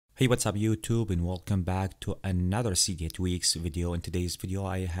Hey, what's up YouTube, and welcome back to another Cydia tweaks video. In today's video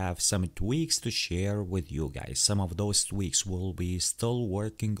I have some tweaks to share with you guys. Some of those tweaks will be still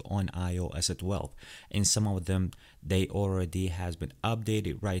working on iOS 12, and some of them they already has been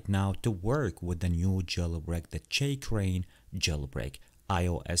updated right now to work with the new jailbreak, the Checkra1n Jailbreak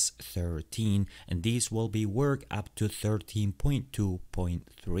iOS 13, and these will be work up to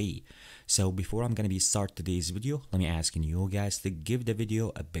 13.2.3. So before I'm gonna start today's video, let me ask you guys to give the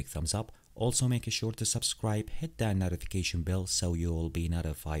video a big thumbs up. Also make sure to subscribe, hit that notification bell so you will be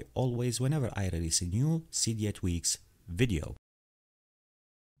notified always whenever I release a new Cydia tweaks video.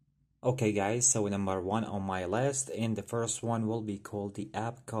 Okay guys, so number one on my list, and the first one will be called the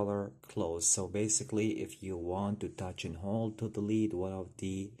AppColorClose. So basically, if you want to touch and hold to delete one of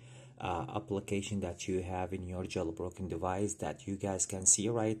the application that you have in your jailbroken device, that you guys can see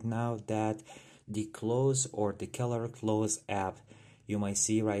right now, that the close or the color close app, you might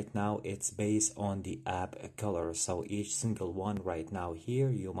see right now it's based on the app color. So each single one right now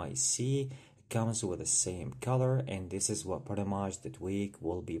here you might see comes with the same color, and this is what pretty much the tweak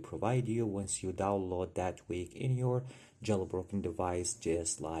will be provide you once you download that tweak in your jailbroken device.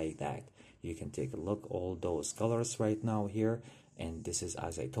 Just like that, you can take a look all those colors right now here, and this is,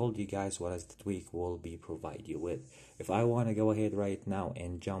 as I told you guys, what is the tweak will be provide you with. If I want to go ahead right now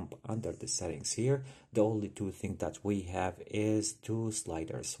and jump under the settings here, the only two things that we have is two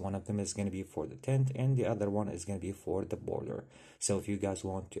sliders. One of them is going to be for the tint and the other one is going to be for the border. So if you guys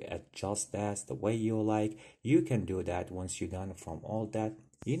want to adjust that the way you like, you can do that. Once you're done from all that,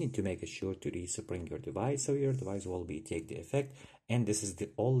 you need to make sure to respring your device so your device will be take the effect, and this is the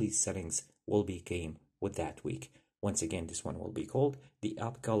only settings will be came with that tweak. Once again, this one will be called the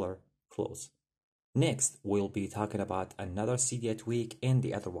AppColorClose. Next, we'll be talking about another Cydia tweak, and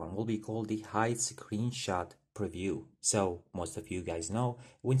the other one will be called the HideScreenshotPreview. So most of you guys know,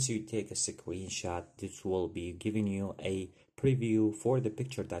 once you take a screenshot, this will be giving you a preview for the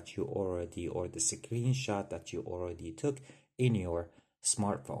picture that you already, or the screenshot that you already took in your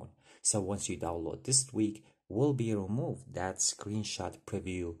smartphone. So once you download this tweak, will be remove that screenshot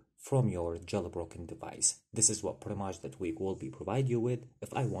preview from your jailbroken device. This is what pretty much the tweak will be provide you with.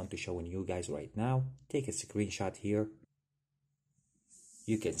 If I want to show you guys right now, take a screenshot here.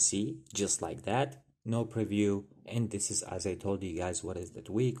 You can see just like that, no preview, and this is, as I told you guys, what is the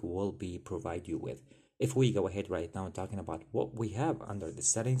tweak will be provide you with. If we go ahead right now talking about what we have under the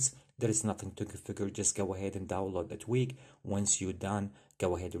settings, there is nothing to configure. Just go ahead and download the tweak. Once you're done,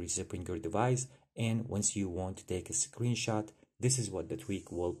 go ahead and respring your device, and once you want to take a screenshot, this is what the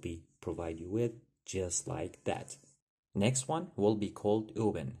tweak will be provide you with, just like that. Next one will be called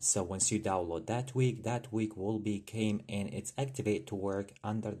Yobun. So once you download that tweak will be came and it's activate to work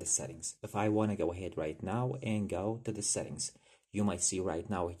under the settings. If I want to go ahead right now and go to the settings, you might see right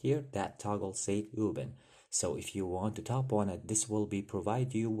now here that toggle say Yobun. So if you want to tap on it, this will be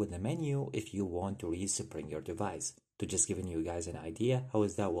provide you with a menu if you want to respring your device. To just giving you guys an idea how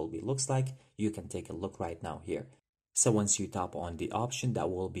is that will be looks like, you can take a look right now here. So once you tap on the option, that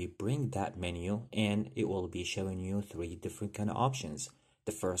will be bring that menu, and it will be showing you three different kind of options.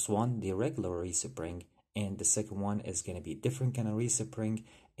 The first one, the regular respring, and the second one is going to be different kind of respring,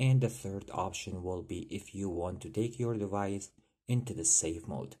 and the third option will be if you want to take your device into the safe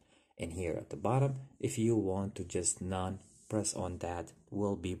mode. And here at the bottom, if you want to just none, press on that,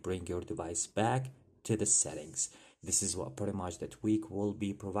 will be bring your device back to the settings. This is what pretty much the tweak will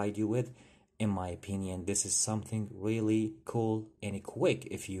be provide you with. In my opinion, this is something really cool and quick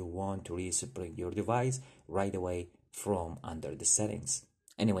if you want to respring your device right away from under the settings.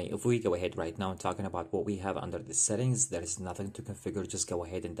 Anyway, if we go ahead right now talking about what we have under the settings, there is nothing to configure. Just go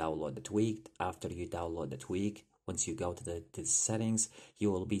ahead and download the tweak. After you download the tweak, once you go to the settings,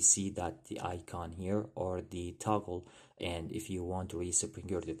 you will be see that the icon here or the toggle, and if you want to respring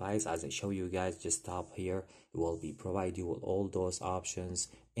your device, as I show you guys, just tap here. It will be provide you with all those options,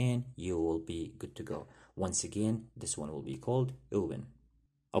 and you will be good to go. Once again, this one will be called Yobun.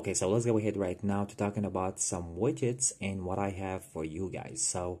 Okay, so let's go ahead right now to talking about some widgets and what I have for you guys.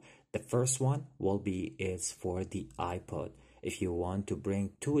 So the first one will be is for the iPod. If you want to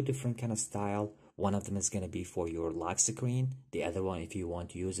bring two different kind of style, one of them is going to be for your lock screen. The other one, if you want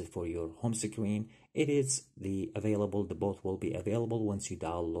to use it for your home screen, it is the both will be available once you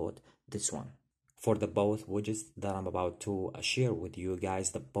download this one. For the both widgets that I'm about to share with you guys,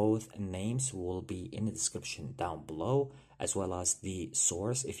 the both names will be in the description down below, as well as the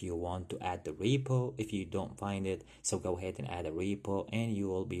source if you want to add the repo if you don't find it. So go ahead and add a repo, and you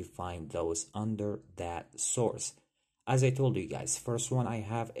will be find those under that source. As I told you guys, first one I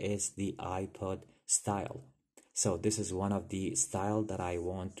have is the iPod style. So this is one of the style that I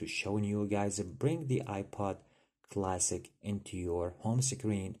want to show you guys. Bring the iPod Classic into your home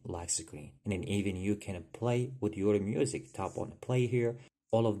screen, lock screen, and then even you can play with your music. Tap on play here.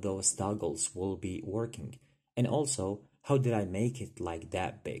 All of those toggles will be working. And also, how did I make it like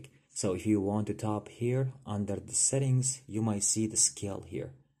that big? So if you want to tap here under the settings, you might see the scale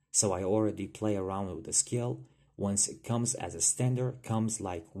here. So I already play around with the scale. Once it comes as a standard, comes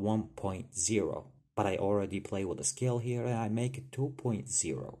like 1.0. But I already play with the scale here and I make it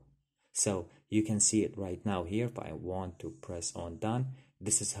 2.0. So you can see it right now here. If I want to press on done,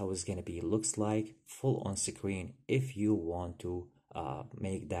 this is how it's going to be. Looks like full on screen if you want to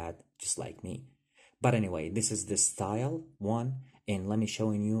make that just like me. But anyway, this is the style one, and let me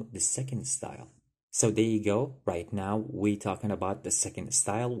show you the second style. So there you go. Right now we talking about the second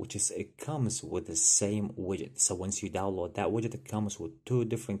style, which is it comes with the same widget. So once you download that widget, it comes with two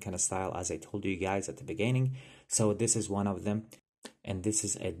different kind of style, as I told you guys at the beginning. So this is one of them, and this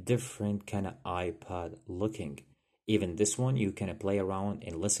is a different kind of iPod looking. Even this one, you can play around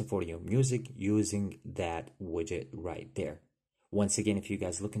and listen for your music using that widget right there. Once again, if you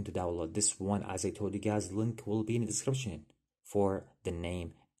guys looking to download this one, as I told you guys, link will be in the description for the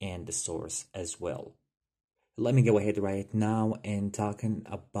name and the source as well. Let me go ahead right now and talking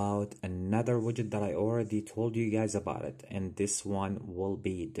about another widget that I already told you guys about it, and this one will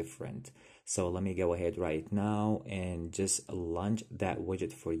be different. So let me go ahead right now and just launch that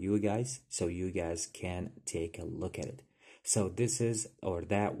widget for you guys so you guys can take a look at it. So this is, or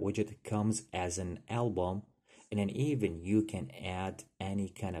that widget comes as an album, and then even you can add any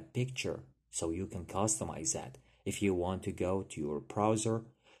kind of picture, so you can customize that. If you want to go to your browser,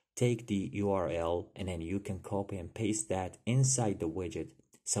 take the URL and then you can copy and paste that inside the widget,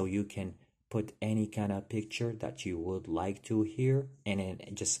 so you can put any kind of picture that you would like to here and then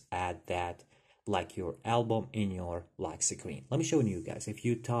just add that like your album in your lock screen. Let me show you guys. If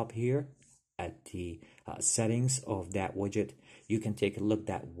you tap here at the settings of that widget, you can take a look.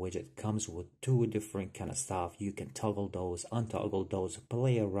 That widget comes with two different kind of stuff. You can toggle those, untoggle those,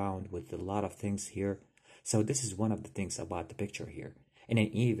 play around with a lot of things here. So this is one of the things about the picture here. And then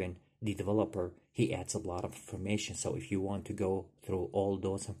even the developer, he adds a lot of information. So if you want to go through all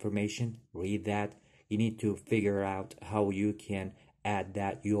those information, read that, you need to figure out how you can add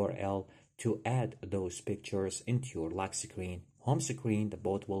that URL to add those pictures into your lock screen, home screen. The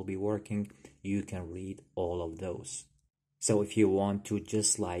both will be working. You can read all of those. So if you want to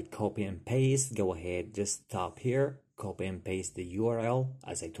just like copy and paste, go ahead, just tap here, copy and paste the URL,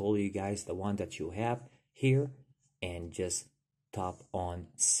 as I told you guys, the one that you have here, and just tap on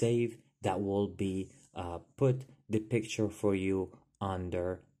save. That will be put the picture for you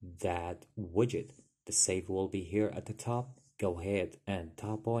under that widget. The save will be here at the top. Go ahead and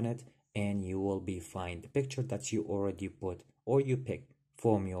tap on it and you will be find the picture that you already put or you picked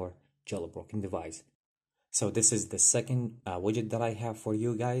from your jailbroken device. So this is the second widget that I have for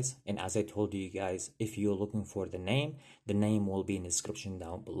you guys, and as I told you guys, if you're looking for the name will be in the description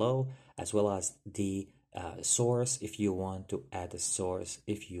down below, as well as the source if you want to add a source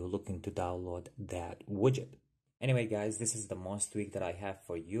if you're looking to download that widget. Anyway guys, this is the most tweak that I have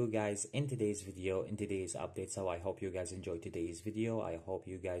for you guys in today's video, in today's update. So I hope you guys enjoyed today's video. I hope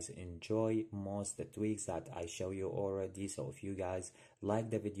you guys enjoy most the tweaks that I show you already. So if you guys like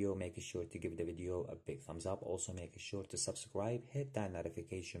the video, make sure to give the video a big thumbs up. Also make sure to subscribe, hit that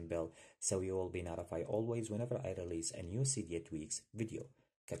notification bell so you will be notified always whenever I release a new Cydia tweaks video.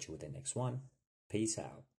 Catch you with the next one. Peace out.